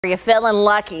Are you feeling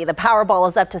lucky? The Powerball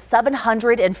is up to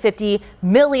 $750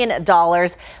 million,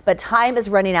 but time is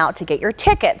running out to get your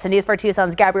tickets. And News 4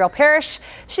 Tucson's Gabrielle Parrish,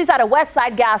 she's at a West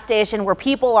Side gas station where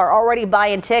people are already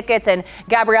buying tickets. And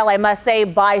Gabrielle, I must say,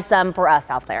 buy some for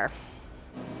us out there.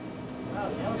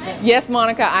 Yes,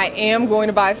 Monica, I am going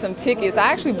to buy some tickets.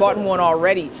 I actually bought one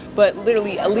already, but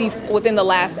literally at least within the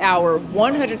last hour,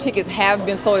 100 tickets have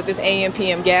been sold at this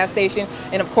AM/PM gas station.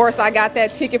 And of course, I got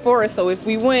that ticket for us. So if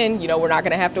we win, we're not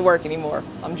going to have to work anymore.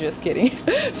 I'm just kidding.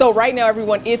 So right now,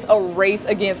 everyone, it's a race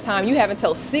against time. You have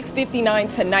until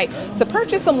 6:59 tonight to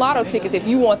purchase some lotto tickets if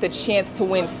you want the chance to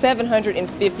win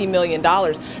 $750 million.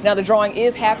 Now, the drawing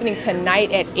is happening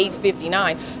tonight at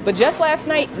 8:59. But just last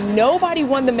night, nobody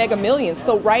won the Mega Millions.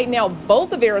 So right now,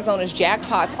 both of Arizona's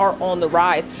jackpots are on the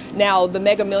rise. Now, the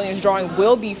Mega Millions drawing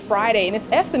will be Friday, and it's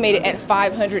estimated at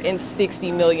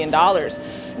 $560 million.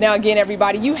 Now, again,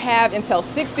 everybody, you have until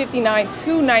 6:59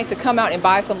 tonight to come out and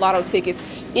buy some lotto tickets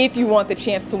if you want the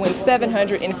chance to win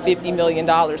 $750 million.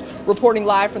 Reporting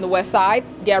live from the West Side,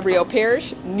 Gabrielle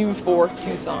Parrish, News 4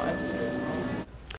 Tucson.